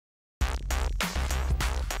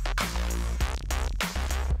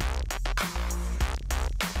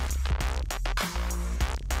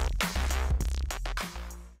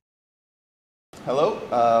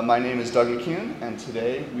Hello, my name is Doug McCune, and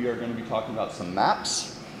today we are going to be talking about some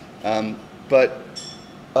maps.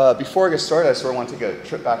 Before I get started, I sort of want to take a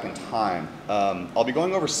trip back in time. I'll be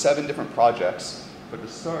going over 7 different projects, but to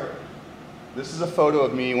start, this is a photo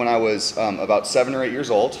of me when I was about 7 or 8 years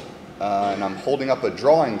old, and I'm holding up a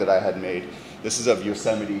drawing that I had made. This is of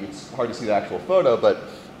Yosemite. It's hard to see the actual photo, but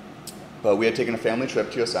we had taken a family trip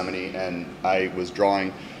to Yosemite, and I was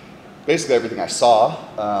drawing basically everything I saw.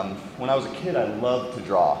 When I was a kid, I loved to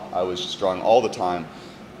draw. I was just drawing all the time.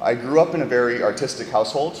 I grew up in a very artistic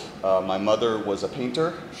household. My mother was a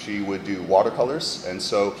painter. She would do watercolors. And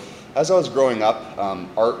so as I was growing up,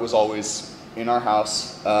 art was always in our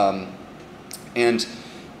house. And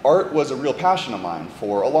art was a real passion of mine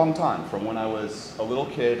for a long time, from when I was a little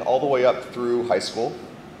kid all the way up through high school.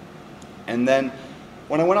 And then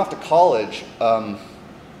when I went off to college,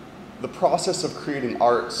 the process of creating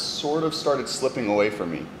art sort of started slipping away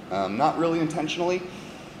from me. Not really intentionally,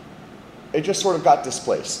 it just sort of got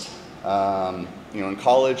displaced. In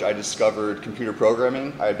college I discovered computer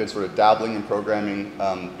programming. I had been sort of dabbling in programming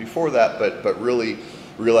before that, but really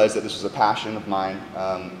realized that this was a passion of mine,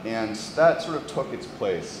 and that sort of took its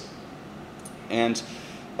place. And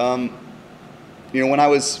back when I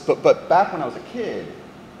was a kid,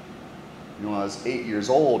 when I was 8 years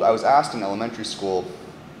old, I was asked in elementary school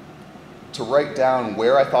to write down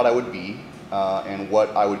where I thought I would be and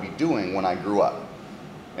what I would be doing when I grew up.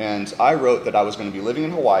 And I wrote that I was going to be living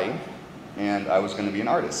in Hawaii and I was going to be an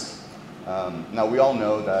artist. Now we all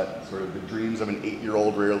know that sort of the dreams of an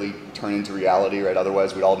 8-year-old rarely turn into reality, right?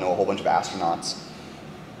 Otherwise we'd all know a whole bunch of astronauts.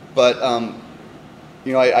 But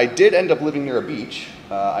I did end up living near a beach.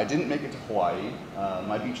 I didn't make it to Hawaii.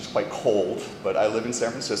 My beach is quite cold, but I live in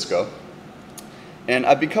San Francisco. And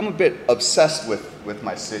I've become a bit obsessed with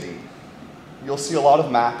my city. You'll see a lot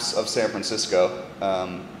of maps of San Francisco,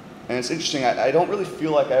 and it's interesting, I don't really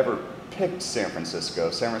feel like I ever picked San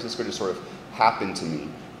Francisco. San Francisco just sort of happened to me.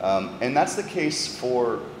 And that's the case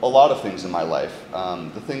for a lot of things in my life.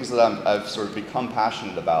 The things that I've sort of become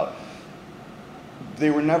passionate about,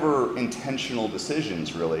 they were never intentional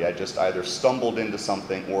decisions, really. I just either stumbled into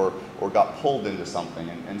something or got pulled into something,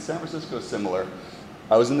 and San Francisco is similar.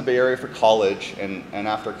 I was in the Bay Area for college, and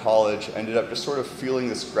after college, ended up just sort of feeling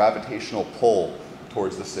this gravitational pull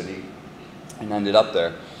towards the city, and ended up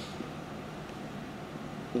there.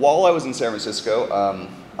 While I was in San Francisco,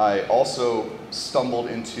 I also stumbled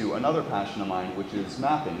into another passion of mine, which is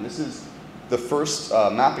mapping. This is the first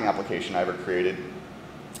mapping application I ever created.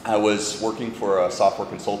 I was working for a software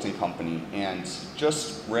consulting company, and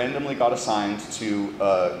just randomly got assigned to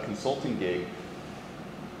a consulting gig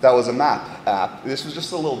that was a map app. This was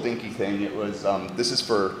just a little dinky thing. It was, this is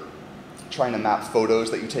for trying to map photos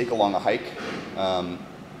that you take along a hike.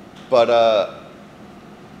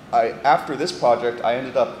 After this project, I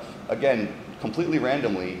ended up, again, completely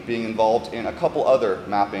randomly, being involved in a couple other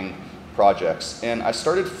mapping projects. And I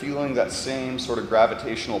started feeling that same sort of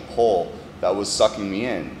gravitational pull that was sucking me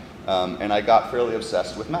in. And I got fairly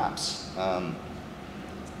obsessed with maps.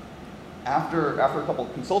 After a couple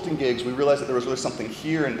of consulting gigs, we realized that there was really something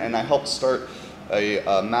here, and I helped start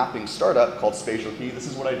a mapping startup called Spatial Key. This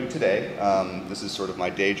is what I do today. This is sort of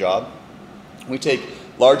my day job. We take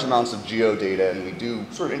large amounts of geodata and we do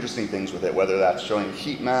sort of interesting things with it, whether that's showing a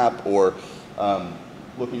heat map or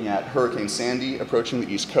looking at Hurricane Sandy approaching the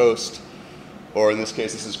East Coast, or in this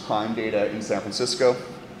case, this is crime data in San Francisco.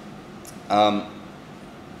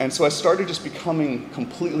 And so I started just becoming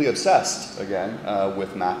completely obsessed again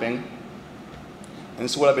with mapping. And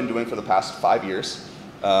this is what I've been doing for the past 5 years.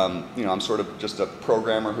 I'm sort of just a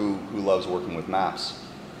programmer who loves working with maps.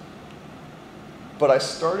 But I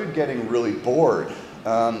started getting really bored,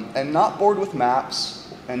 and not bored with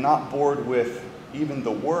maps, and not bored with even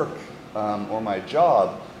the work or my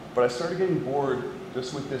job, but I started getting bored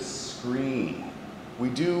just with this screen. We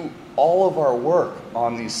do all of our work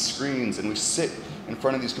on these screens, and we sit in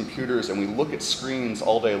front of these computers and we look at screens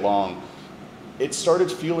all day long. It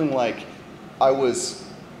started feeling like I was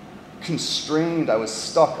constrained, I was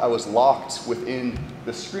stuck, I was locked within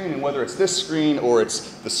the screen, and whether it's this screen or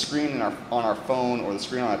it's the screen on our phone or the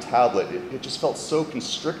screen on a tablet, it just felt so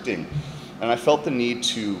constricting, and I felt the need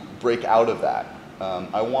to break out of that.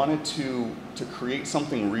 I wanted to create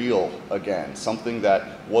something real again, something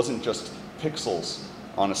that wasn't just pixels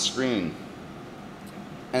on a screen.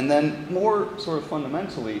 And then more sort of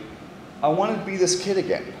fundamentally, I wanted to be this kid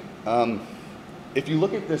again. If you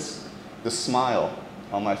look at this smile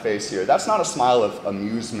on my face here, that's not a smile of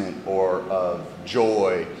amusement or of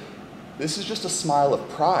joy. This is just a smile of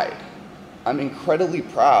pride. I'm incredibly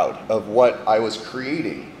proud of what I was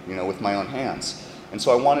creating, with my own hands. And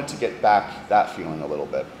so I wanted to get back that feeling a little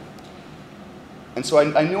bit. And so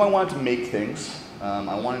I knew I wanted to make things.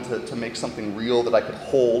 I wanted to make something real that I could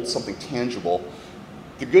hold, something tangible.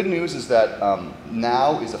 The good news is that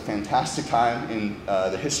now is a fantastic time in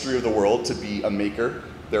the history of the world to be a maker.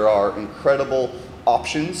 There are incredible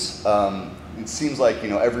options. It seems like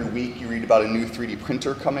every week you read about a new 3D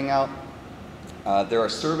printer coming out. There are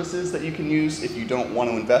services that you can use if you don't want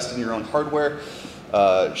to invest in your own hardware.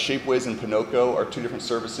 Shapeways and Pinocchio are two different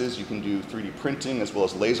services. You can do 3D printing as well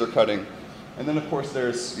as laser cutting. And then of course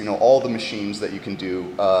there's all the machines that you can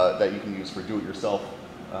do that you can use for do-it-yourself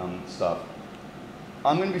stuff.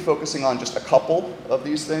 I'm going to be focusing on just a couple of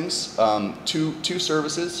these things, two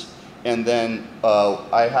services, and then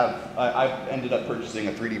I've ended up purchasing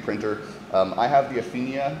a 3D printer. I have the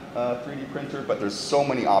Athenia 3D printer, but there's so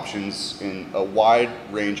many options in a wide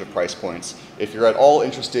range of price points. If you're at all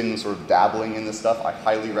interested in sort of dabbling in this stuff, I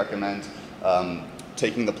highly recommend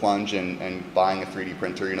taking the plunge and buying a 3D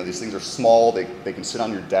printer. These things are small, they can sit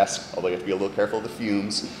on your desk, although you have to be a little careful of the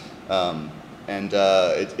fumes.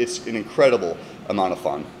 It's an incredible amount of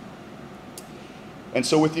fun. And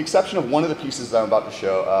so with the exception of one of the pieces that I'm about to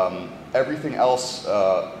show, everything else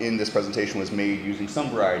in this presentation was made using some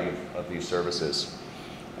variety of these services.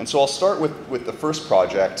 And so I'll start with the first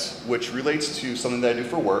project, which relates to something that I do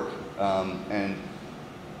for work. And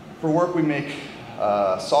for work we make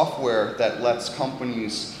software that lets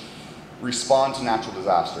companies respond to natural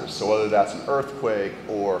disasters. So whether that's an earthquake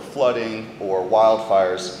or flooding or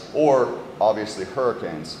wildfires or obviously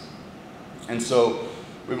hurricanes. And so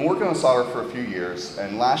we've been working on software for a few years,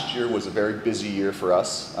 and last year was a very busy year for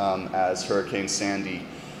us as Hurricane Sandy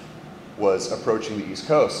was approaching the East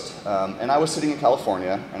Coast. And I was sitting in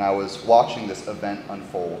California and I was watching this event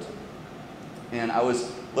unfold. And I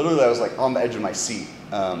was like on the edge of my seat.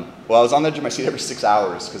 Well, I was on the edge of my seat every 6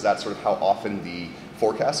 hours because that's sort of how often the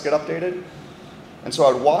forecasts get updated. And so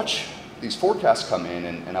I would watch these forecasts come in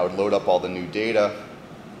and I would load up all the new data.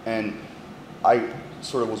 And I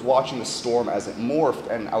sort of was watching the storm as it morphed,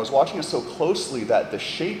 and I was watching it so closely that the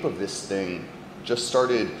shape of this thing just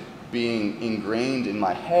started being ingrained in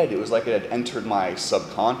my head. It was like it had entered my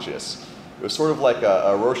subconscious. It was sort of like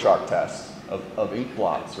a Rorschach test of ink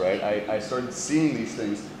blots, right? I started seeing these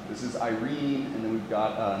things. This is Irene, and then we've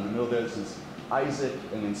got in the middle there, this is Isaac,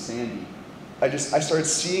 and then Sandy. I started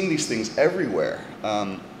seeing these things everywhere.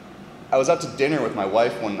 I was out to dinner with my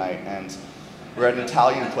wife one night, and we're at an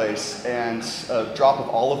Italian place, and a drop of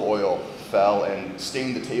olive oil fell and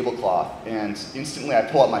stained the tablecloth, and instantly I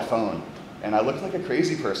pull out my phone, and I looked like a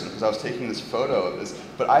crazy person because I was taking this photo of this,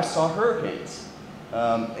 but I saw hurricanes.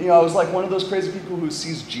 I was like one of those crazy people who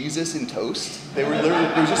sees Jesus in toast. They were literally,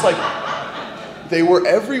 it was just like, they were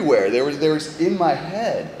everywhere. They were in my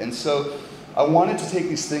head, and so I wanted to take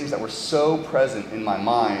these things that were so present in my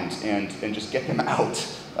mind and just get them out.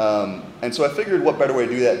 And so I figured what better way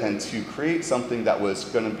to do that than to create something that was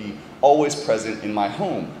going to be always present in my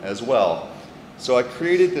home as well. So I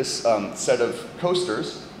created this set of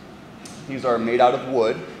coasters. These are made out of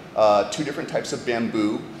wood, two different types of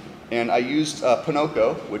bamboo, and I used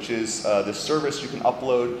Pinocchio, which is this service you can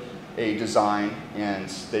upload a design and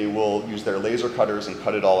they will use their laser cutters and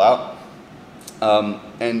cut it all out.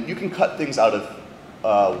 And you can cut things out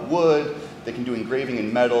of wood. They can do engraving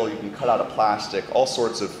in metal, you can cut out of plastic, all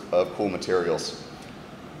sorts of cool materials.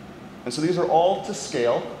 And so these are all to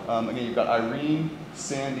scale. Again, you've got Irene,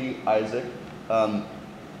 Sandy, Isaac.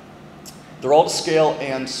 They're all to scale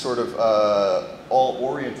and sort of all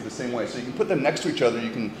oriented the same way. So you can put them next to each other, you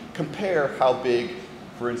can compare how big,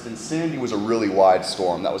 for instance, Sandy was a really wide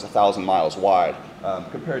storm, that was 1,000 miles wide,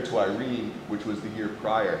 compared to Irene, which was the year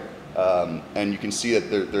prior. And you can see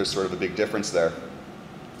that there's sort of a big difference there.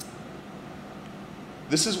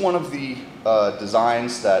 This is one of the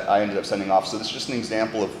designs that I ended up sending off. So this is just an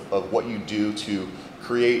example of what you do to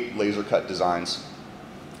create laser cut designs.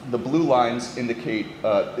 The blue lines indicate,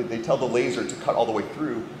 they tell the laser to cut all the way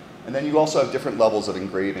through. And then you also have different levels of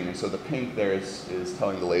engraving. And so the pink there is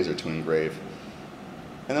telling the laser to engrave.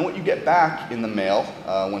 And then what you get back in the mail,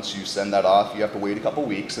 once you send that off, you have to wait a couple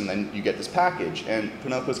weeks and then you get this package. And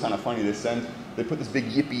Pinocchio's kind of funny, they put this big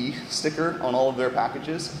yippee sticker on all of their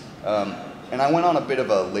packages. And I went on a bit of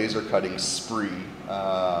a laser cutting spree.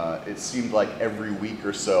 It seemed like every week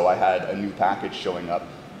or so I had a new package showing up.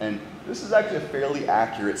 And this is actually a fairly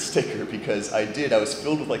accurate sticker because I was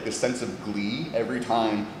filled with like this sense of glee every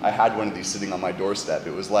time I had one of these sitting on my doorstep.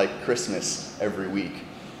 It was like Christmas every week.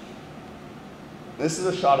 This is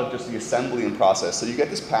a shot of just the assembly and process. So you get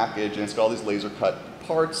this package and it's got all these laser cut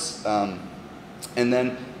parts. And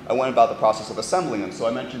then I went about the process of assembling them. So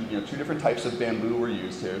I mentioned, you know, 2 different types of bamboo were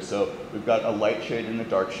used here. So we've got a light shade and a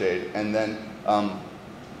dark shade, and then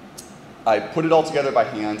I put it all together by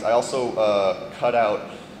hand. I also cut out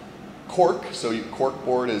cork. So cork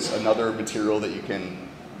board is another material that you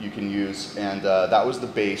can use, and that was the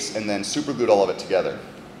base, and then super glued all of it together.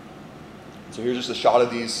 So here's just a shot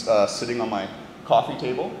of these sitting on my coffee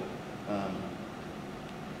table.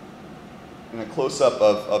 And a close-up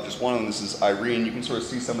of just one of them. This is Irene. You can sort of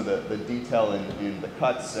see some of the detail in the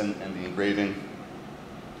cuts and the engraving.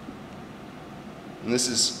 And this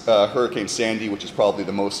is Hurricane Sandy, which is probably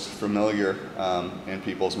the most familiar in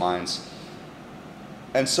people's minds.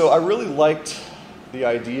 And so I really liked the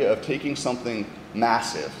idea of taking something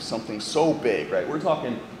massive, something so big, right? We're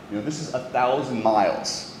talking, you know, this is 1,000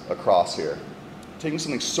 miles across here. Taking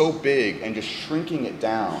something so big and just shrinking it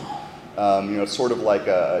down. You know, it's sort of like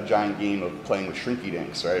a giant game of playing with shrinky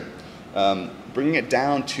dinks, right? Bringing it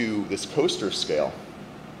down to this coaster scale.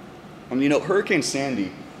 And you know, Hurricane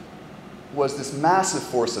Sandy was this massive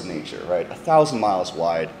force of nature, right? 1,000 miles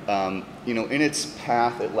wide. You know, in its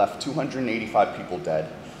path, it left 285 people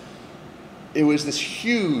dead. It was this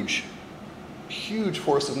huge, huge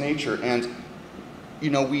force of nature, and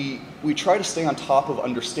you know, we try to stay on top of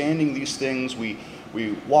understanding these things. We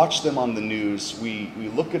watch them on the news. We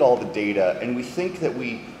look at all the data, and we think that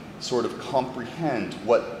we sort of comprehend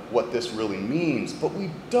what this really means, but we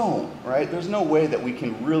don't, right? There's no way that we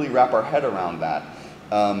can really wrap our head around that.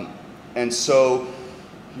 And so,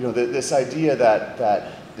 you know, this idea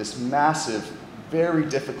that this massive, very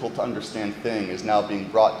difficult to understand thing is now being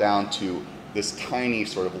brought down to this tiny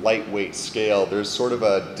sort of lightweight scale, there's sort of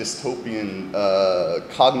a dystopian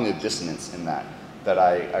cognitive dissonance in that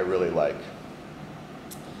I really like.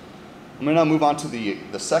 I'm going to now move on to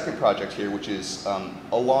the second project here, which is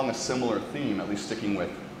along a similar theme, at least sticking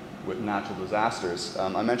with natural disasters.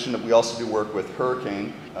 I mentioned that we also do work with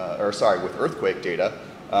with earthquake data.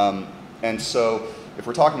 And so if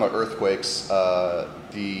we're talking about earthquakes,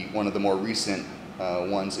 one of the more recent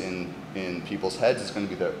ones in people's heads is going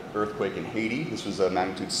to be the earthquake in Haiti. This was a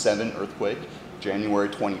magnitude 7 earthquake, January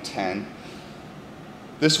 2010.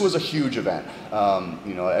 This was a huge event.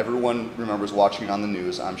 You know, everyone remembers watching it on the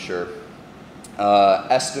news, I'm sure.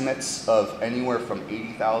 Estimates of anywhere from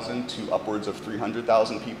 80,000 to upwards of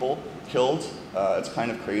 300,000 people killed. It's kind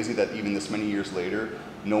of crazy that even this many years later,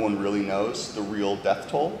 no one really knows the real death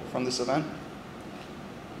toll from this event.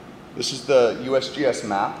 This is the USGS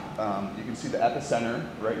map. You can see the epicenter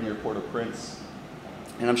right near Port-au-Prince.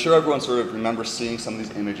 And I'm sure everyone sort of remembers seeing some of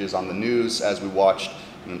these images on the news as we watched,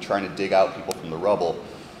 you know, trying to dig out people from the rubble.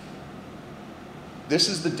 This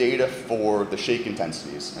is the data for the shake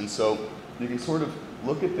intensities. And so you can sort of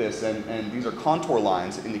look at this, and these are contour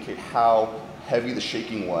lines that indicate how heavy the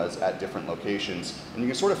shaking was at different locations. And you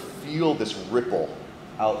can sort of feel this ripple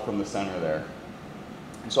out from the center there.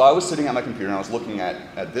 And so I was sitting at my computer and I was looking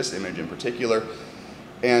at this image in particular,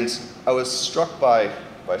 and I was struck by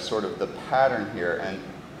sort of the pattern here. And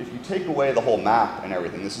if you take away the whole map and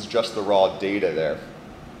everything, this is just the raw data there.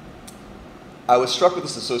 I was struck with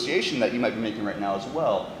this association that you might be making right now as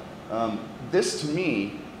well. This to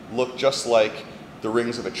me looked just like the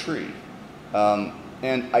rings of a tree.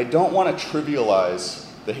 And I don't want to trivialize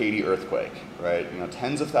the Haiti earthquake, right? You know,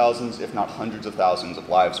 tens of thousands, if not hundreds of thousands of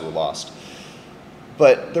lives were lost.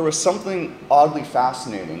 But there was something oddly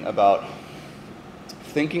fascinating about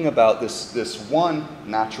thinking about this one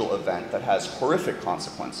natural event that has horrific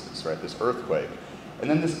consequences, right? This earthquake. And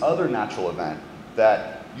then this other natural event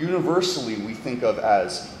that universally we think of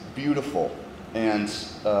as beautiful and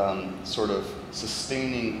sort of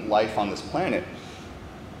sustaining life on this planet.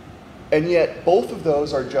 And yet both of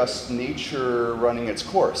those are just nature running its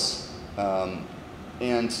course.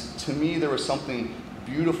 And to me there was something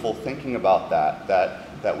beautiful thinking about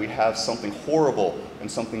that we have something horrible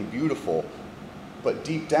and something beautiful, but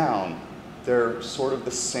deep down they're sort of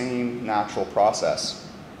the same natural process.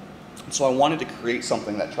 And so I wanted to create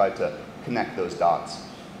something that tried to connect those dots.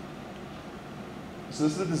 So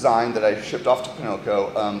this is the design that I shipped off to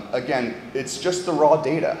Pinocchio. Again, it's just the raw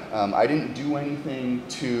data. I didn't do anything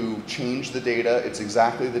to change the data. It's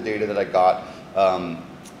exactly the data that I got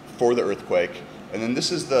for the earthquake. And then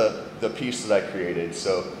this is the piece that I created.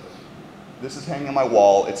 So this is hanging on my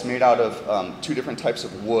wall. It's made out of 2 different types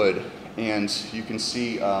of wood. And you can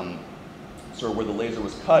see sort of where the laser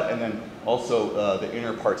was cut, and then also the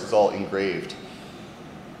inner parts is all engraved.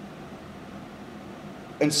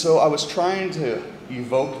 And so I was trying to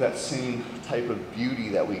evoke that same type of beauty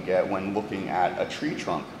that we get when looking at a tree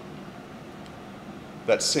trunk.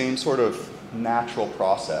 That same sort of natural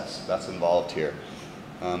process that's involved here.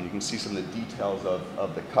 You can see some of the details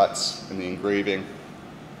of the cuts and the engraving.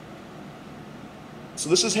 So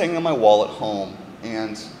this is hanging on my wall at home,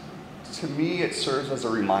 and to me it serves as a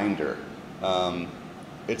reminder.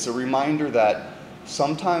 It's a reminder that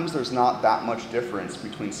sometimes there's not that much difference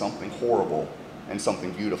between something horrible and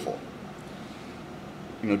something beautiful.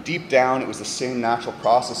 You know, deep down, it was the same natural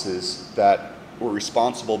processes that were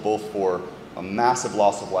responsible both for a massive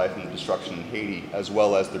loss of life and the destruction in Haiti, as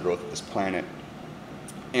well as the growth of this planet.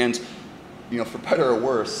 And, you know, for better or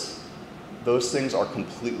worse, those things are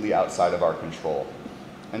completely outside of our control.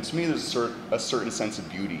 And to me, there's a certain sense of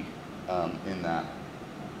beauty in that.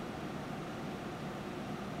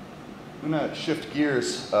 I'm going to shift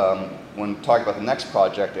gears when talking about the next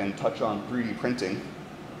project and touch on 3D printing.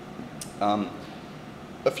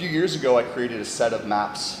 A few years ago, I created a set of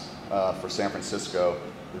maps for San Francisco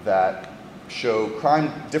that show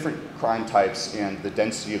different crime types and the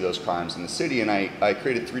density of those crimes in the city, and I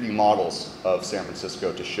created 3D models of San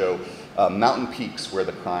Francisco to show mountain peaks where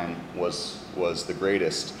the crime was the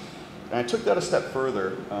greatest. And I took that a step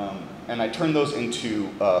further, and I turned those into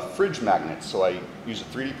fridge magnets. So I use a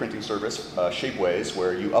 3D printing service, Shapeways,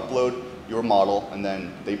 where you upload your model and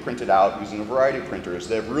then they print it out using a variety of printers.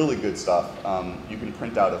 They have really good stuff. You can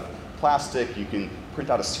print out of plastic, you can print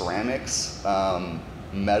out of ceramics,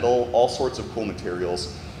 metal, all sorts of cool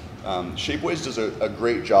materials. Shapeways does a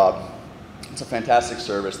great job. It's a fantastic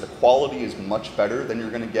service. The quality is much better than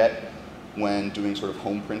you're going to get when doing sort of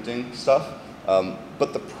home printing stuff.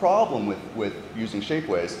 But the problem with using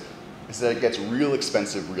Shapeways is that it gets real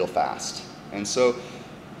expensive real fast. And so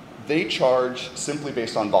they charge simply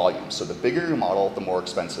based on volume. So the bigger your model, the more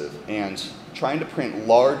expensive. And trying to print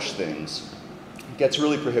large things gets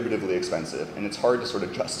really prohibitively expensive. And it's hard to sort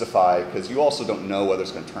of justify, because you also don't know whether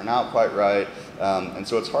it's going to turn out quite right. And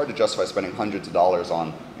so it's hard to justify spending hundreds of dollars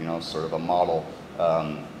on, you know, sort of a model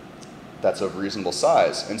that's of reasonable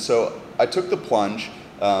size. And so I took the plunge.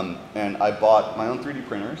 And I bought my own 3D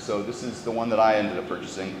printer. So this is the one that I ended up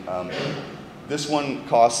purchasing. This one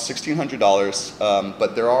costs $1,600,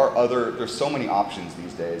 but there's so many options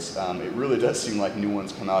these days. It really does seem like new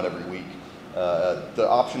ones come out every week. The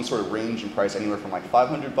options sort of range in price anywhere from like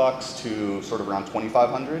 $500 to sort of around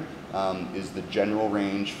 $2,500 is the general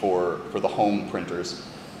range for the home printers.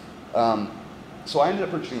 So I ended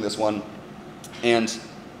up purchasing this one, and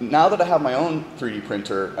now that I have my own 3D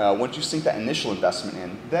printer, once you sink that initial investment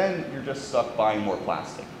in, then you're just stuck buying more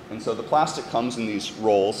plastic. And so the plastic comes in these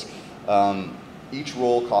rolls. Each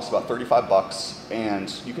roll costs about 35 bucks,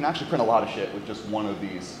 and you can actually print a lot of shit with just one of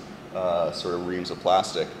these sort of reams of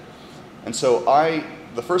plastic. And so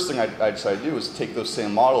the first thing I decided to do was take those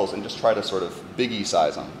same models and just try to sort of biggie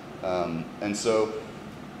size them. And so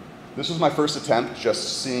this was my first attempt,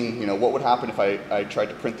 just seeing, you know, what would happen if I tried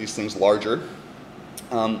to print these things larger.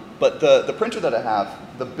 But the printer that I have,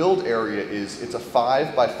 the build area it's a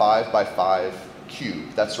 5 by 5 by 5 cube.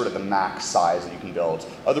 That's sort of the max size that you can build.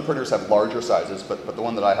 Other printers have larger sizes, but the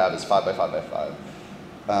one that I have is 5 by 5 by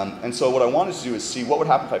 5. And so what I wanted to do is see what would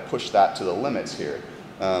happen if I pushed that to the limits here.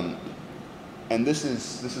 And this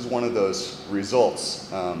is one of those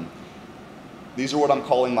results. These are what I'm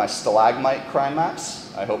calling my stalagmite crime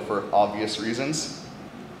maps, I hope for obvious reasons.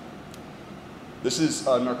 This is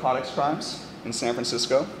narcotics crimes in San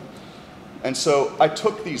Francisco. And so I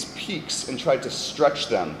took these peaks and tried to stretch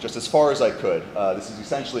them just as far as I could. This is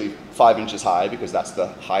essentially 5 inches high because that's the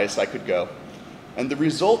highest I could go. And the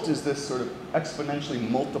result is this sort of exponentially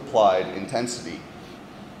multiplied intensity.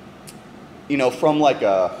 You know, from like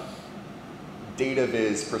a data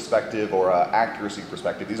viz perspective or an accuracy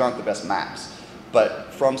perspective, these aren't the best maps.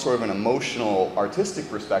 But from sort of an emotional, artistic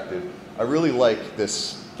perspective, I really like the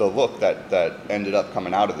look that ended up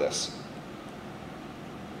coming out of this.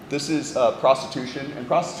 This is prostitution, and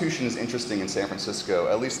prostitution is interesting in San Francisco,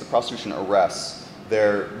 at least the prostitution arrests.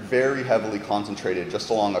 They're very heavily concentrated just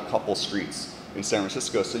along a couple streets in San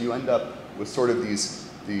Francisco, so you end up with sort of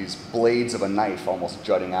these blades of a knife almost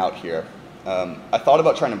jutting out here. I thought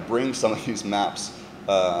about trying to bring some of these maps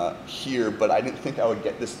here, but I didn't think I would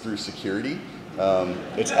get this through security.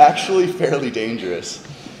 It's actually fairly dangerous.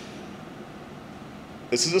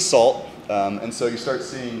 This is assault, and so you start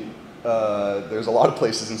seeing there's a lot of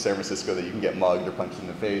places in San Francisco that you can get mugged or punched in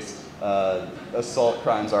the face. Assault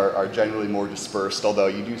crimes are generally more dispersed, although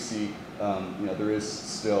you do see, you know, there is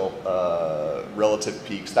still relative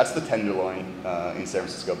peaks. That's the Tenderloin in San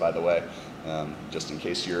Francisco, by the way. Just in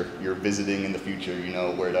case you're visiting in the future, you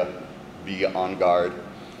know where to be on guard.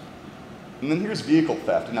 And then here's vehicle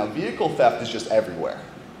theft. Now, vehicle theft is just everywhere,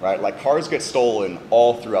 right? Like, cars get stolen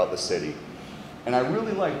all throughout the city. And I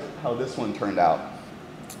really liked how this one turned out.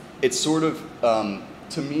 It's sort of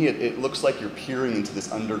to me, it looks like you're peering into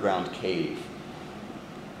this underground cave.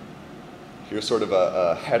 Here's sort of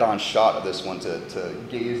a head-on shot of this one to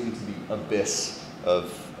gaze into the abyss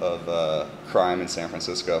of crime in San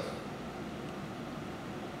Francisco.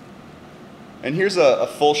 And here's a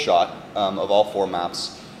full shot of all 4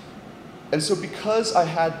 maps. And so because I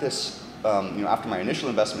had this, after my initial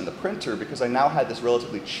investment in the printer, because I now had this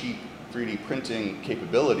relatively cheap 3D printing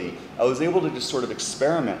capability, I was able to just sort of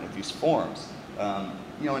experiment with these forms.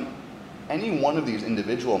 And any one of these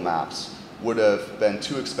individual maps would have been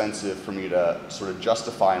too expensive for me to sort of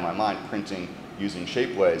justify in my mind printing using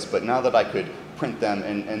Shapeways. But now that I could print them,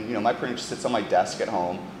 and my printer just sits on my desk at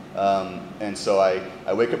home, and so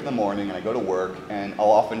I wake up in the morning and I go to work, and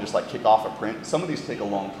I'll often just like kick off a print. Some of these take a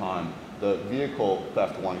long time. The vehicle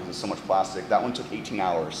theft one, because it's so much plastic, that one took 18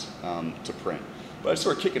 hours to print. But I just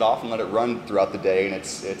sort of kick it off and let it run throughout the day, and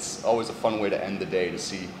it's always a fun way to end the day to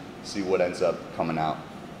see what ends up coming out.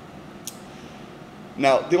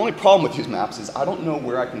 Now, the only problem with these maps is I don't know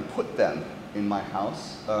where I can put them in my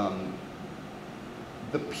house.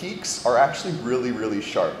 The peaks are actually really, really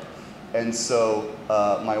sharp. And so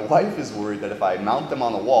my wife is worried that if I mount them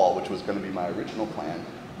on the wall, which was going to be my original plan,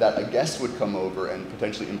 that a guest would come over and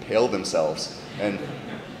potentially impale themselves. And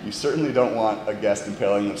you certainly don't want a guest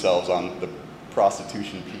impaling themselves on the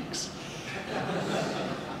prostitution peaks.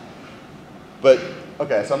 But,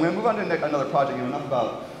 okay, so I'm going to move on to another project. Enough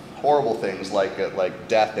about horrible things like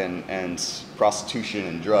death and prostitution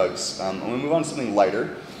and drugs. I'm going to move on to something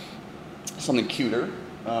lighter, something cuter.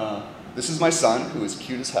 This is my son, who is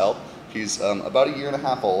cute as hell. He's about 1.5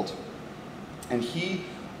 years old, and he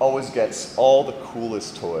always gets all the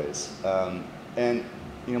coolest toys. And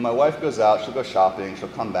my wife goes out, she'll go shopping, she'll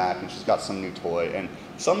come back, and she's got some new toy. And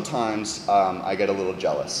sometimes I get a little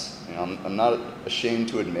jealous. I'm not ashamed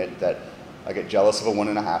to admit that I get jealous of a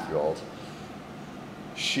 1.5-year-old.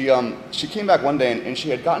 She came back one day and she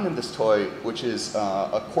had gotten him this toy, which is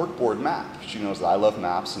a corkboard map. She knows that I love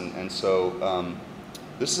maps, and so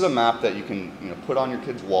this is a map that you can put on your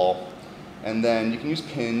kid's wall, and then you can use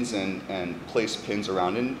pins and place pins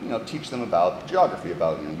around and teach them about geography,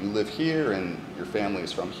 about you live here and your family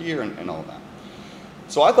is from here and all of that.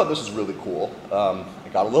 So I thought this was really cool. I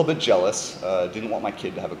got a little bit jealous. Didn't want my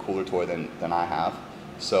kid to have a cooler toy than I have.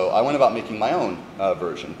 So I went about making my own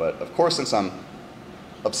version. But of course, since I'm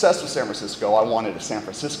obsessed with San Francisco, I wanted a San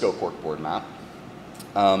Francisco corkboard map.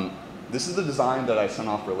 This is the design that I sent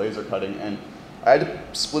off for laser cutting, and I had to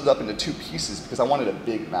split it up into 2 pieces because I wanted a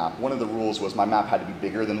big map. One of the rules was my map had to be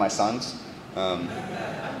bigger than my son's. And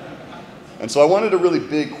so I wanted a really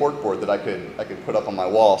big corkboard that I could put up on my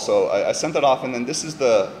wall. So I sent that off, and then this is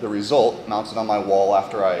the result mounted on my wall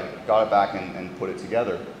after I got it back and put it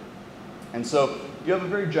together. And so you have a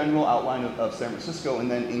very general outline of San Francisco, and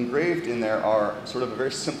then engraved in there are sort of a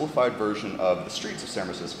very simplified version of the streets of San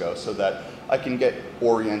Francisco, so that I can get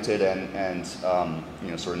oriented and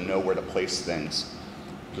sort of know where to place things.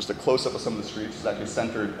 Just a close-up of some of the streets is actually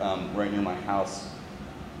centered right near my house.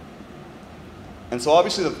 And so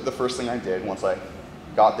obviously the first thing I did once I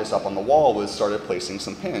got this up on the wall was started placing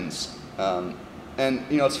some pins. And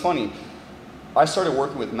it's funny, I started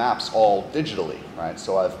working with maps all digitally, right?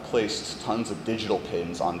 So I've placed tons of digital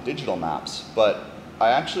pins on digital maps, but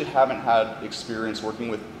I actually haven't had experience working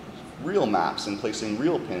with real maps and placing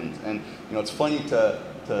real pins. And it's funny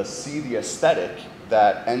to see the aesthetic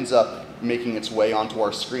that ends up making its way onto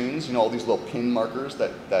our screens, all these little pin markers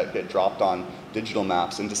that get dropped on digital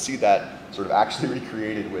maps, and to see that sort of actually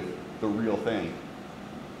recreated with the real thing.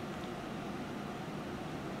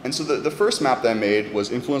 And so the first map that I made was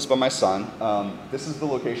influenced by my son. This is the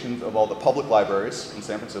locations of all the public libraries in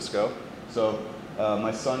San Francisco. So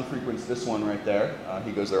my son frequents this one right there.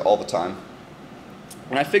 He goes there all the time.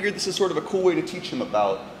 And I figured this is sort of a cool way to teach him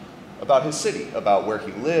about his city, about where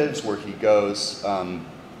he lives, where he goes.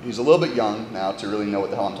 He's a little bit young now to really know what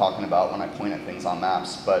the hell I'm talking about when I point at things on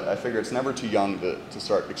maps, but I figure it's never too young to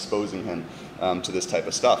start exposing him to this type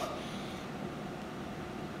of stuff.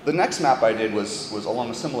 The next map I did was along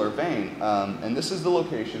a similar vein, and this is the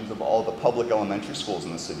locations of all the public elementary schools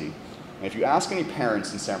in the city. And if you ask any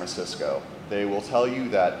parents in San Francisco, they will tell you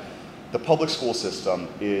that the public school system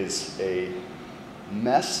is a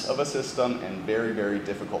mess of a system and very, very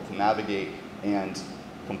difficult to navigate and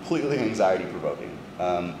completely anxiety-provoking.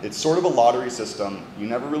 It's sort of a lottery system. You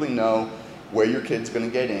never really know where your kid's going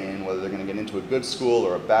to get in, whether they're going to get into a good school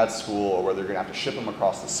or a bad school, or whether they're going to have to ship them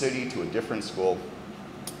across the city to a different school.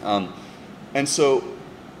 And so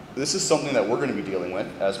this is something that we're going to be dealing with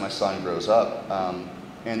as my son grows up.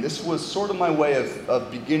 And this was sort of my way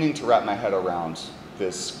of beginning to wrap my head around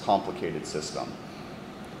this complicated system.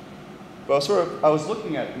 But I was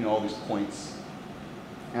looking at all these points,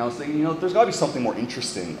 and I was thinking, there's got to be something more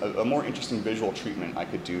interesting, a more interesting visual treatment I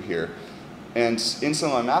could do here. And in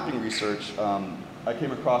some of my mapping research, I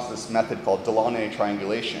came across this method called Delaunay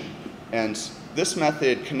triangulation. And this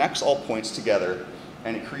method connects all points together,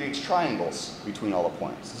 and it creates triangles between all the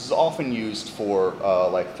points. This is often used for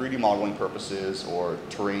like 3D modeling purposes or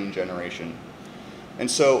terrain generation. And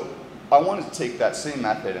so I wanted to take that same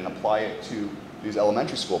method and apply it to these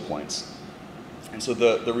elementary school points. And so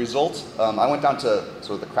the result, I went down to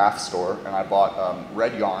sort of the craft store and I bought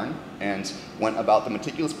red yarn and went about the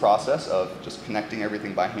meticulous process of just connecting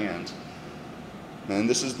everything by hand. And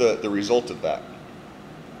this is the result of that.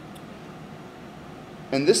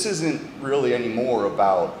 And this isn't really anymore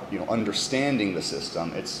about understanding the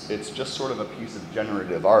system. It's just sort of a piece of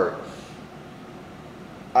generative art.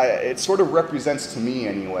 It sort of represents to me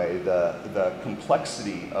anyway the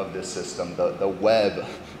complexity of this system, the web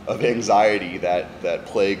of anxiety that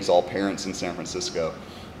plagues all parents in San Francisco.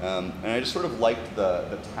 And I just sort of liked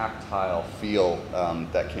the tactile feel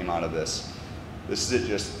that came out of this. This is it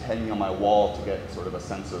just hanging on my wall to get sort of a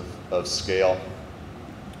sense of scale.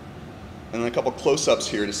 And then a couple close-ups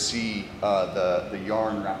here to see the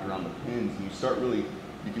yarn wrapped around the pins. And you start really,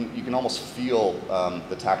 you can almost feel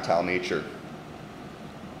the tactile nature.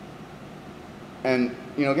 And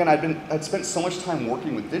again, I'd spent so much time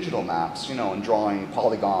working with digital maps, and drawing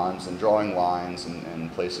polygons and drawing lines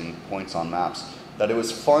and placing points on maps, that it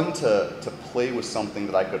was fun to play with something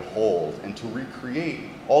that I could hold and to recreate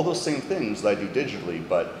all those same things that I do digitally,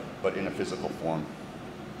 but in a physical form.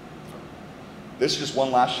 This is just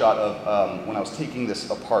one last shot of when I was taking this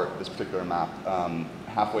apart, this particular map.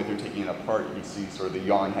 Halfway through taking it apart, you can see sort of the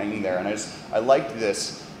yarn hanging there. And I liked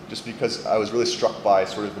this just because I was really struck by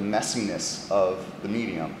sort of the messiness of the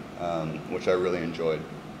medium, which I really enjoyed.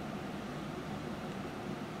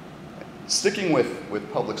 Sticking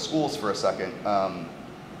with public schools for a second,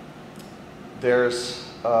 there's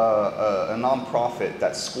a nonprofit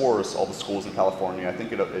that scores all the schools in California. I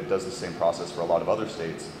think it does the same process for a lot of other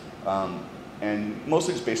states. And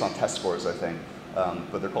mostly just based on test scores, I think.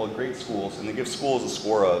 But they're called Great Schools, and they give schools a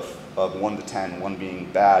score of 1 to 10, 1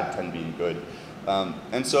 being bad, 10 being good.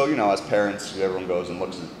 And so, as parents, everyone goes and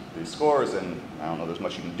looks at these scores, and I don't know there's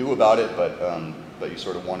much you can do about it, but you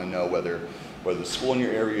sort of want to know whether the school in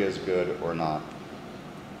your area is good or not.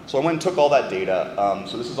 So I went and took all that data.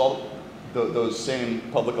 So this is all those same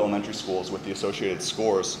public elementary schools with the associated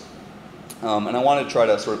scores. And I wanted to try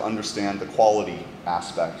to sort of understand the quality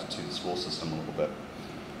aspect to the school system a little bit.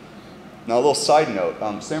 Now, a little side note,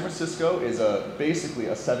 San Francisco is basically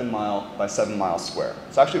a 7-mile by 7-mile square.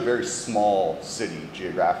 It's actually a very small city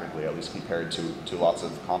geographically, at least compared to lots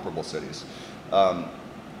of comparable cities.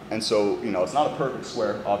 And so, it's not a perfect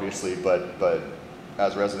square, obviously, but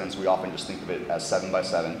as residents, we often just think of it as 7 by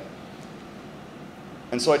 7.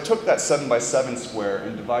 And so I took that 7 by 7 square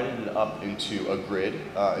and divided it up into a grid.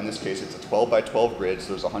 In this case, it's a 12 by 12 grid, so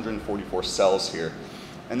there's 144 cells here.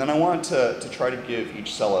 And then I wanted to try to give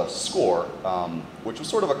each cell a score, which was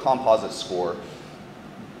sort of a composite score.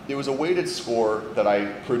 It was a weighted score that I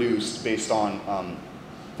produced based on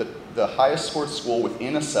the highest scored school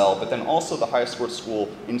within a cell, but then also the highest scored school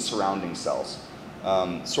in surrounding cells.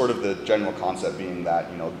 Sort of the general concept being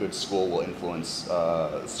that a good school will influence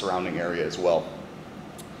the surrounding area as well.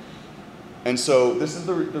 And so this is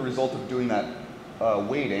the result of doing that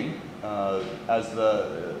weighting. As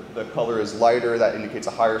the color is lighter, that indicates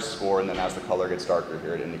a higher score, and then as the color gets darker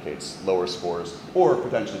here, it indicates lower scores, or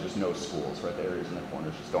potentially just no schools, right? The areas in the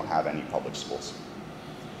corners just don't have any public schools.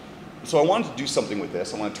 So I wanted to do something with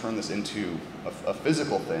this. I want to turn this into a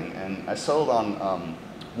physical thing, and I settled on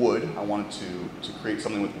wood. I wanted to create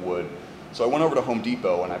something with wood. So I went over to Home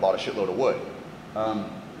Depot and I bought a shitload of wood.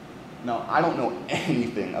 Now, I don't know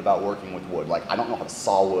anything about working with wood. Like, I don't know how to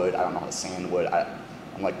saw wood. I don't know how to sand wood.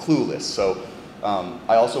 I'm like clueless. So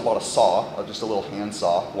I also bought a saw, just a little hand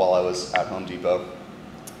saw, while I was at Home Depot.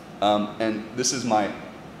 And this is my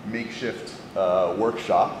makeshift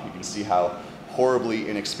workshop. You can see how horribly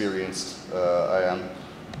inexperienced I am.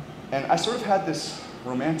 And I sort of had this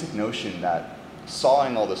romantic notion that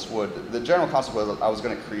sawing all this wood, the general concept was I was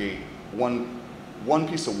going to create one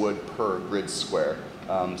piece of wood per grid square.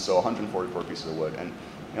 So 144 pieces of wood. And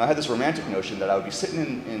I had this romantic notion that I would be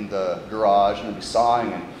sitting in the garage and I'd be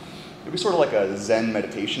sawing, and it'd be sort of like a Zen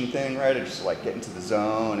meditation thing, right? I'd just like get into the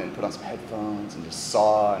zone and put on some headphones and just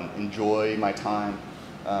saw and enjoy my time.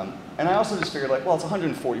 And I also just figured, like, well, it's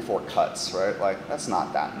 144 cuts, right? Like, that's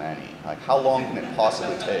not that many. Like, how long can it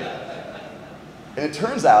possibly take? And it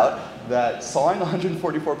turns out that sawing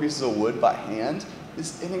 144 pieces of wood by hand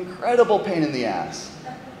is an incredible pain in the ass.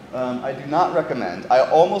 I do not recommend. I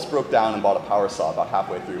almost broke down and bought a power saw about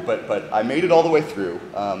halfway through, but I made it all the way through.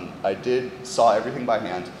 I did saw everything by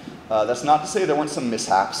hand. That's not to say there weren't some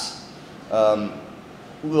mishaps.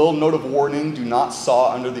 Little note of warning, do not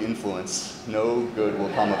saw under the influence. No good will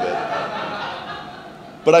come of it.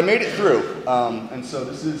 But I made it through. And so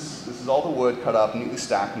this is all the wood cut up, neatly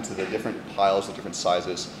stacked into the different piles of different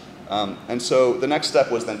sizes. And so the next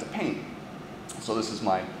step was then to paint. So this is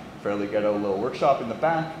my fairly ghetto little workshop in the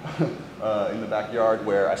back, in the backyard,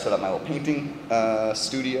 where I set up my little painting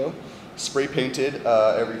studio, spray painted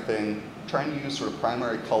everything, trying to use sort of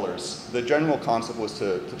primary colors. The general concept was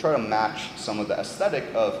to try to match some of the aesthetic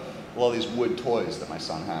of a lot of these wood toys that my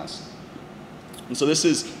son has. And so this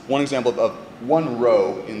is one example of one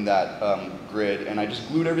row in that grid, and I just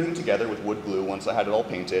glued everything together with wood glue once I had it all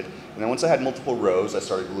painted. And then once I had multiple rows, I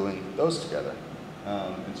started gluing those together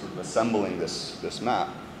and sort of assembling this map.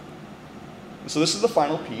 So this is the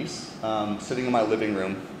final piece, sitting in my living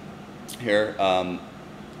room here.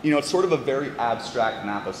 It's sort of a very abstract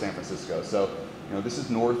map of San Francisco. So, this is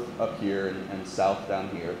north up here and south down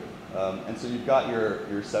here. And so you've got your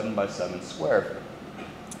 7x7 square.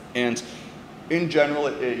 And in general,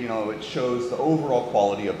 it shows the overall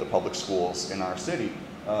quality of the public schools in our city.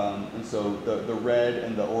 And so the red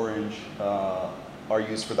and the orange are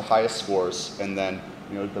used for the highest scores, and then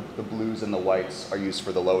the blues and the whites are used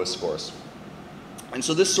for the lowest scores. And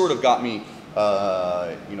so this sort of got me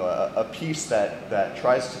a piece that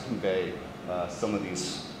tries to convey some of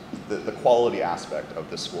the quality aspect of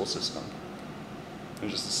this school system.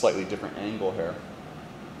 There's just a slightly different angle here.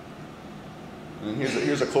 And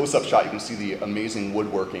here's a close-up shot. You can see the amazing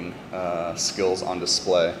woodworking skills on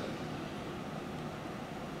display.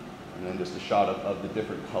 And then just a shot of the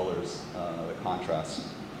different colors, the contrast.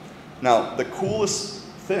 Now, the coolest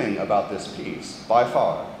thing about this piece, by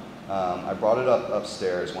far, I brought it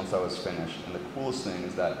upstairs once I was finished, and the coolest thing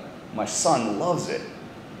is that my son loves it.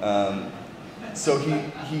 So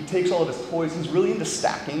he takes all of his toys. He's really into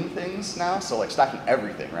stacking things now, so like stacking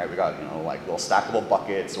everything, right? We got like little stackable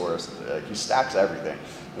buckets, or he stacks everything.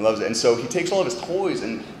 He loves it, and so he takes all of his toys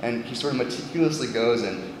and he sort of meticulously goes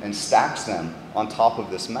and stacks them on top of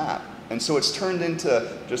this map. And so it's turned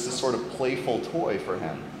into just a sort of playful toy for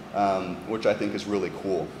him, which I think is really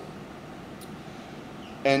cool.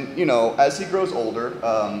 And as he grows older,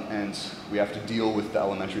 and we have to deal with the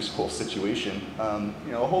elementary school situation,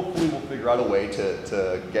 hopefully we'll figure out a way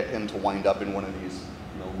to get him to wind up in one of these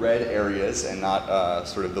red areas and not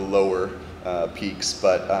sort of the lower peaks,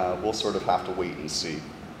 but we'll sort of have to wait and see.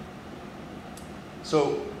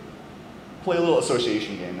 So, play a little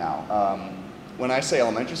association game now. When I say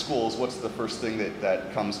elementary schools, what's the first thing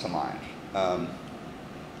that comes to mind?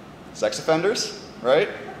 Sex offenders, right?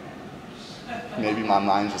 Maybe my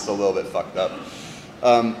mind's just a little bit fucked up.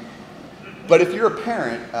 But if you're a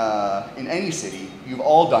parent in any city, you've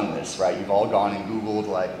all done this, right? You've all gone and Googled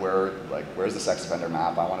where's the sex offender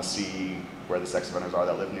map? I want to see where the sex offenders are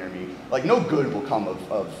that live near me. Like, no good will come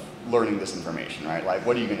of learning this information, right? Like,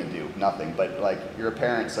 what are you going to do? Nothing. But like, you're a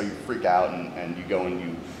parent, so you freak out and you go and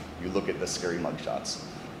you look at the scary mugshots.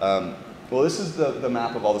 Well, this is the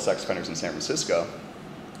map of all the sex offenders in San Francisco,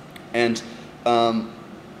 and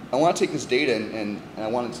I want to take this data and I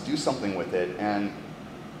wanted to do something with it. And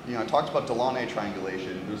I talked about Delaunay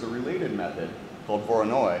triangulation. There's a related method called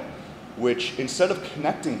Voronoi, which instead of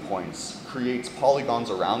connecting points, creates polygons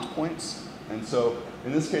around points. And so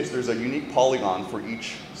in this case, there's a unique polygon for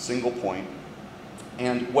each single point.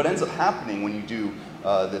 And what ends up happening when you do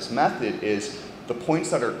this method is the points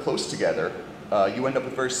that are close together, you end up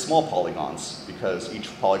with very small polygons because each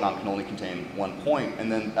polygon can only contain one point.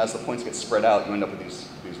 And then as the points get spread out, you end up with these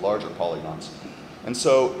larger polygons. And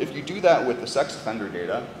so if you do that with the sex offender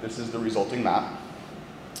data, this is the resulting map.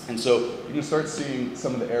 And so you can start seeing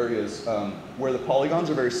some of the areas where the polygons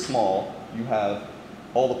are very small, you have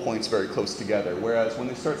all the points very close together. Whereas when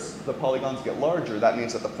the polygons get larger, that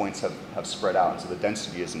means that the points have spread out, and so the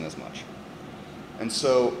density isn't as much. And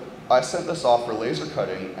so I sent this off for laser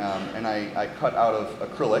cutting, and I cut out of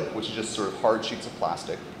acrylic, which is just sort of hard sheets of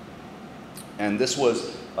plastic. And this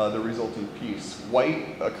was the resulting piece.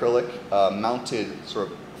 White acrylic mounted,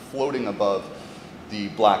 sort of floating above the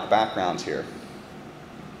black background here.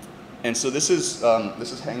 And so this is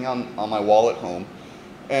hanging on my wall at home.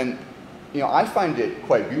 And I find it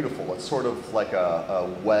quite beautiful. It's sort of like a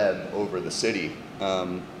web over the city.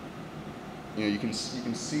 You can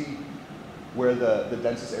see where the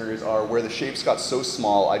densest areas are. Where the shapes got so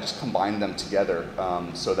small, I just combined them together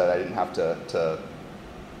so that I didn't have to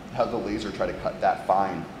have the laser try to cut that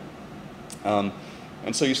fine.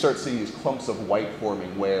 And so you start seeing these clumps of white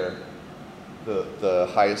forming where the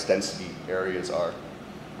highest density areas are.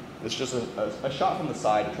 It's just a shot from the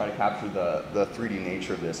side to try to capture the 3D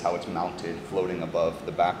nature of this, how it's mounted, floating above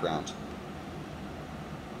the background.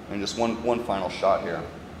 And just one final shot here.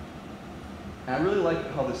 And I really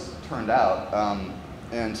like how this turned out.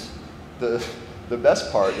 And the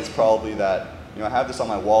best part is probably that, I have this on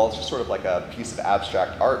my wall. It's just sort of like a piece of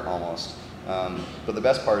abstract art almost. But the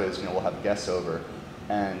best part is, we'll have guests over,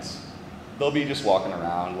 and they'll be just walking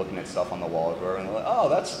around, looking at stuff on the wall, and they're like, "Oh,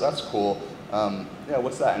 that's cool. Yeah,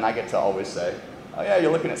 what's that?" And I get to always say, "Oh yeah,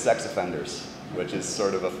 you're looking at sex offenders," which is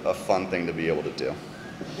sort of a fun thing to be able to do.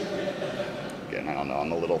 Again, I don't know,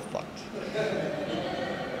 I'm a little fucked.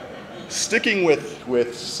 Sticking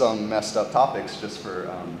with some messed up topics just for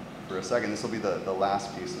a second, this will be the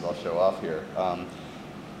last piece that I'll show off here.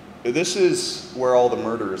 This is where all the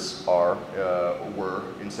murders were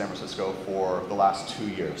in San Francisco for the last 2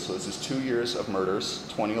 years. So this is 2 years of murders,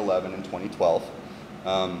 2011 and 2012.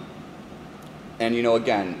 And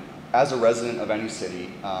again, as a resident of any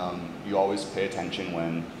city, you always pay attention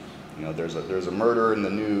when there's a murder in the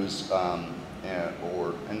news,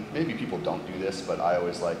 and maybe people don't do this, but I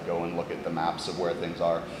always like go and look at the maps of where things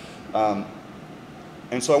are.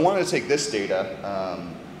 And so I wanted to take this data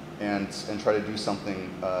and try to do something,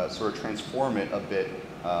 sort of transform it a bit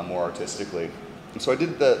more artistically. And so I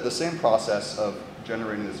did the same process of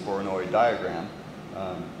generating this Voronoi diagram.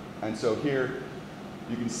 And so here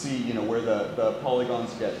you can see where the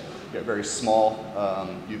polygons get very small.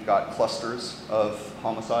 You've got clusters of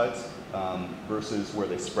homicides versus where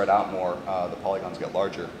they spread out more, the polygons get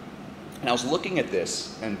larger. And I was looking at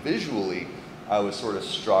this, and visually I was sort of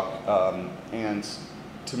struck, and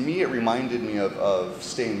to me it reminded me of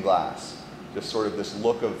stained glass, just sort of this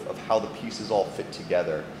look of how the pieces all fit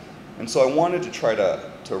together. And so I wanted to try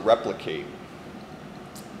to replicate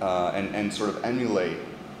and sort of emulate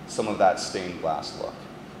some of that stained glass look.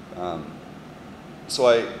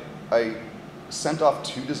 So I sent off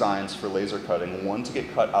 2 designs for laser cutting, one to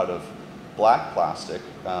get cut out of black plastic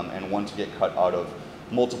and one to get cut out of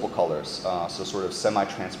multiple colors, so sort of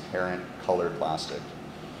semi-transparent colored plastic.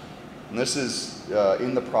 And this is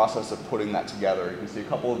in the process of putting that together. You can see a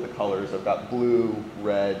couple of the colors. I've got blue,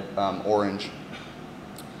 red, orange.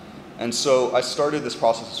 And so I started this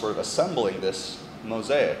process of sort of assembling this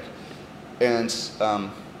mosaic. And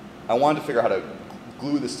I wanted to figure out how to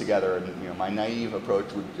glue this together. And my naive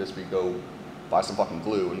approach would just be go buy some fucking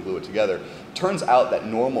glue and glue it together. Turns out that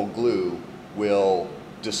normal glue will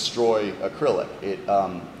destroy acrylic. It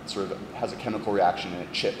sort of has a chemical reaction and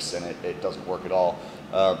it chips and it doesn't work at all.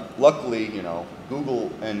 Luckily,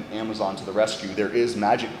 Google and Amazon to the rescue. There is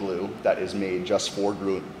magic glue that is made just for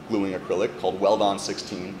gluing acrylic called Weldon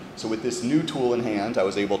 16. So with this new tool in hand, I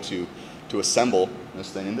was able to assemble this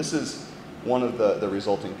thing. And this is one of the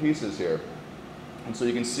resulting pieces here. And so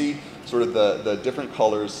you can see sort of the different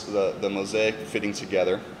colors, the mosaic fitting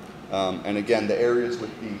together. And again, the areas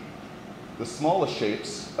with the smallest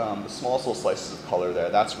shapes, the smallest little slices of color there,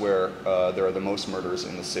 that's where there are the most murders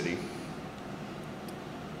in the city.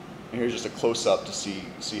 And here's just a close-up to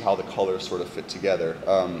see how the colors sort of fit together.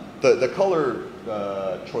 The color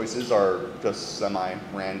choices are just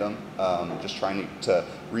semi-random, just trying to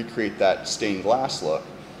recreate that stained glass look.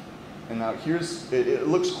 And now it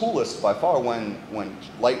looks coolest by far when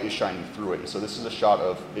light is shining through it. And so this is a shot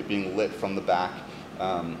of it being lit from the back,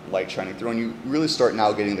 light shining through. And you really start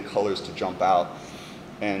now getting the colors to jump out.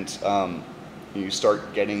 And you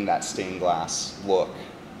start getting that stained glass look.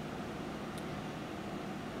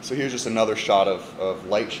 So here's just another shot of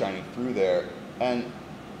light shining through there. And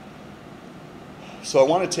so I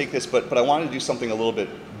want to take this, but I wanted to do something a little bit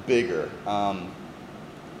bigger.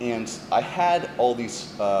 And I had all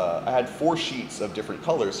these, I had 4 sheets of different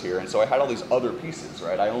colors here, and so I had all these other pieces,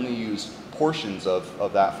 right? I only used portions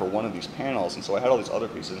of that for one of these panels, and so I had all these other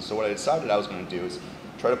pieces. And so what I decided I was going to do is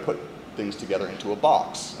try to put things together into a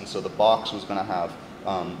box. And so the box was going to have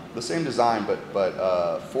the same design,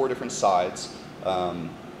 but 4 different sides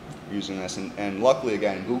using this. And luckily,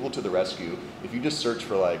 again, Google to the rescue. If you just search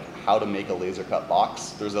for like how to make a laser cut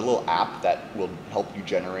box, there's a little app that will help you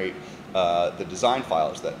generate the design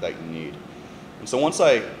files that you need. And so once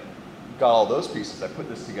I got all those pieces, I put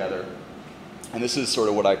this together, and this is sort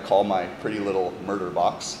of what I call my pretty little murder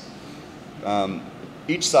box.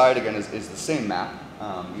 Each side, again, is the same map,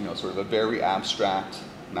 sort of a very abstract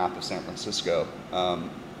map of San Francisco,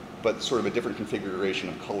 but sort of a different configuration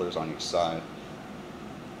of colors on each side.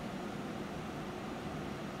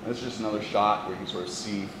 This is just another shot where you can sort of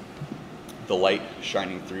see the light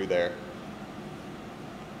shining through there.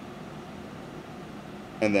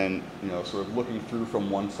 And then, sort of looking through from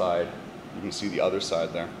one side, you can see the other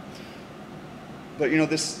side there. But you know,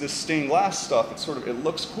 this stained glass stuff, it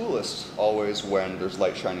looks coolest always when there's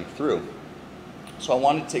light shining through. So I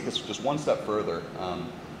wanted to take this just one step further.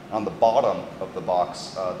 On the bottom of the box,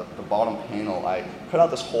 the bottom panel, I cut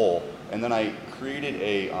out this hole, and then I created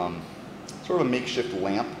a sort of a makeshift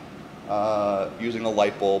lamp using a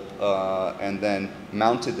light bulb, and then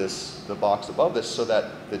mounted the box above this so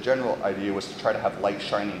that the general idea was to try to have light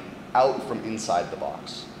shining out from inside the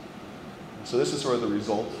box. So this is sort of the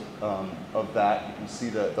result of that. You can see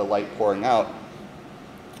the light pouring out,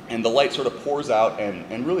 and the light sort of pours out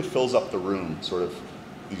and really fills up the room. Sort of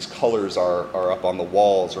these colors are up on the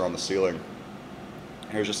walls or on the ceiling.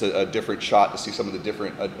 Here's just a different shot to see some of the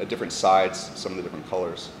different sides, some of the different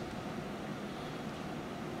colors.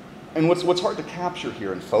 And what's hard to capture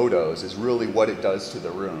here in photos is really what it does to the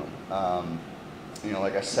room. You know,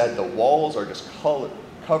 like I said, the walls are just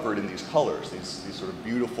covered in these colors, these sort of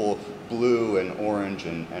beautiful blue and orange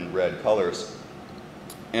and red colors.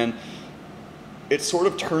 And it sort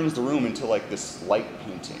of turns the room into like this light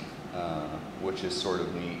painting, which is sort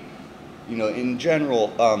of neat. You know, in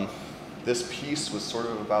general, this piece was sort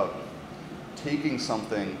of about taking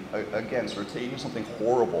something, again, sort of taking something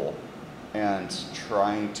horrible and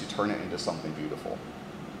trying to turn it into something beautiful.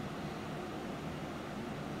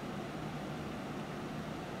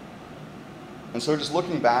 And so just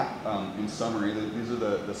looking back, in summary, these are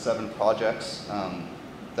the 7 projects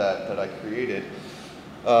that I created.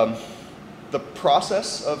 The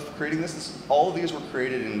process of creating this, all of these were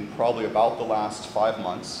created in probably about the last 5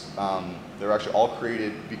 months. They were actually all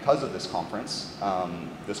created because of this conference.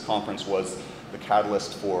 This conference was the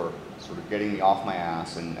catalyst for sort of getting me off my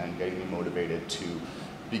ass and getting me motivated to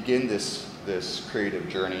begin this creative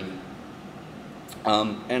journey.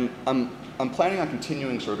 And I'm planning on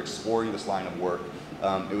continuing sort of exploring this line of work.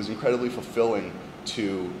 It was incredibly fulfilling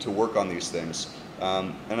to work on these things.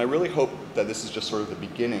 And I really hope that this is just sort of the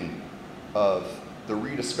beginning of the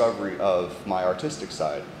rediscovery of my artistic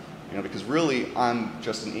side. You know, because really I'm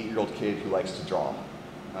just an 8-year-old kid who likes to draw.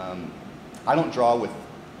 I don't draw with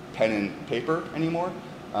pen and paper anymore.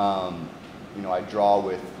 You know, I draw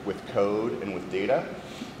with code and with data,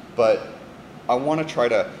 but I want to try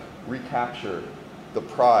to recapture the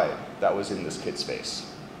pride that was in this kid's face.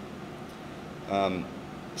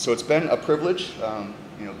 So it's been a privilege,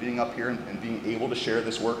 you know, being up here and being able to share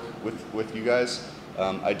this work with you guys.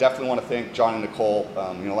 I definitely want to thank John and Nicole.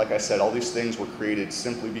 You know, like I said, all these things were created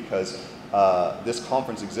simply because this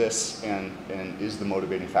conference exists and is the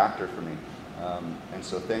motivating factor for me. And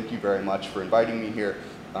so thank you very much for inviting me here.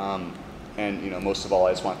 And you know, most of all,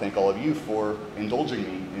 I just want to thank all of you for indulging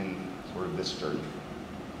me in sort of this journey.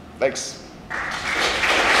 Thanks.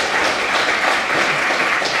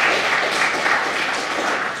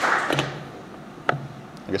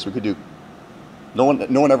 I guess we could do. No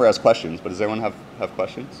one ever has questions, but does anyone have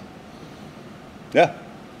questions? Yeah. Have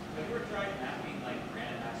you ever tried mapping like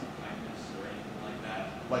random acts of kindness or anything like that?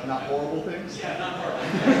 Like not horrible things? Yeah, not horrible.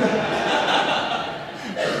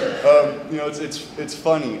 You know, it's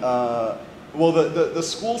funny. Well, the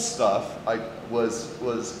school stuff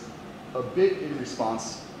was a bit in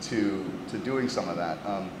response to doing some of that.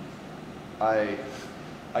 I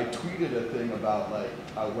tweeted a thing about like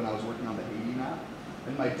when I was working on the Haiti map,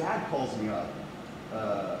 and my dad calls me up.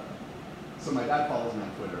 So my dad follows me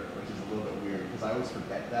on Twitter, which is a little bit weird because I always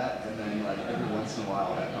forget that, and then like every once in a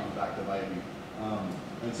while that comes back to bite me.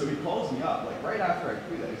 And so he calls me up like right after I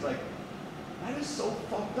tweet that. He's like, "That is so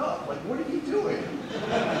fucked up. Like, what are you doing?"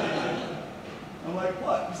 I'm like,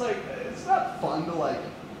 "What?" He's like, "It's not fun to like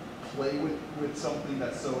play with something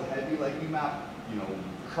that's so heavy. Like you map, you know,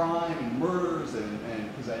 crime and murders and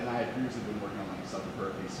because I had previously been working on like stuff with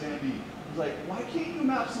Hurricane Sandy. He's like, why can't you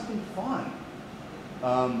map something fun?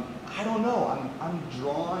 I don't know. I'm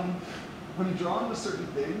drawn to certain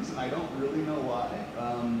things, and I don't really know why.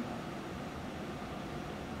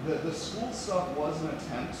 The school stuff was an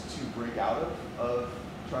attempt to break out of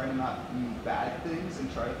trying to not do bad things and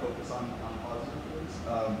try to focus on positive things.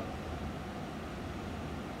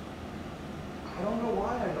 I don't know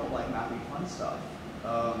why I don't like mapping fun stuff.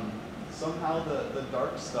 Somehow the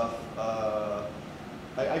dark stuff,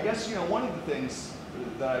 I guess, you know, one of the things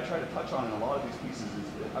that I try to touch on in a lot of these pieces is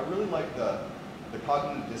I really like the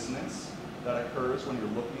cognitive dissonance that occurs when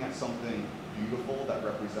you're looking at something beautiful that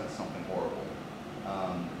represents something horrible.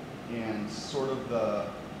 And sort of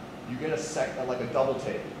you get like a double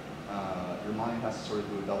take. Your mind has to sort of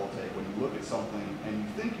do a double take when you look at something and you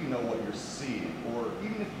think you know what you're seeing, or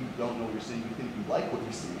even if you don't know what you're seeing, you think you like what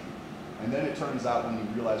you're seeing. And then it turns out when you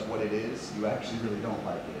realize what it is, you actually really don't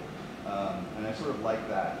like it. And I sort of like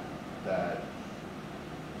that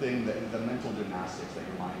thing, the mental gymnastics that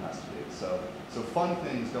your mind has to do. So fun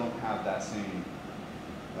things don't have that same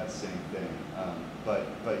thing. But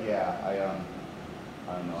yeah, I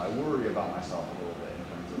don't know. I worry about myself a little bit in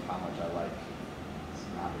terms of how much I like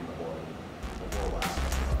mapping the horror.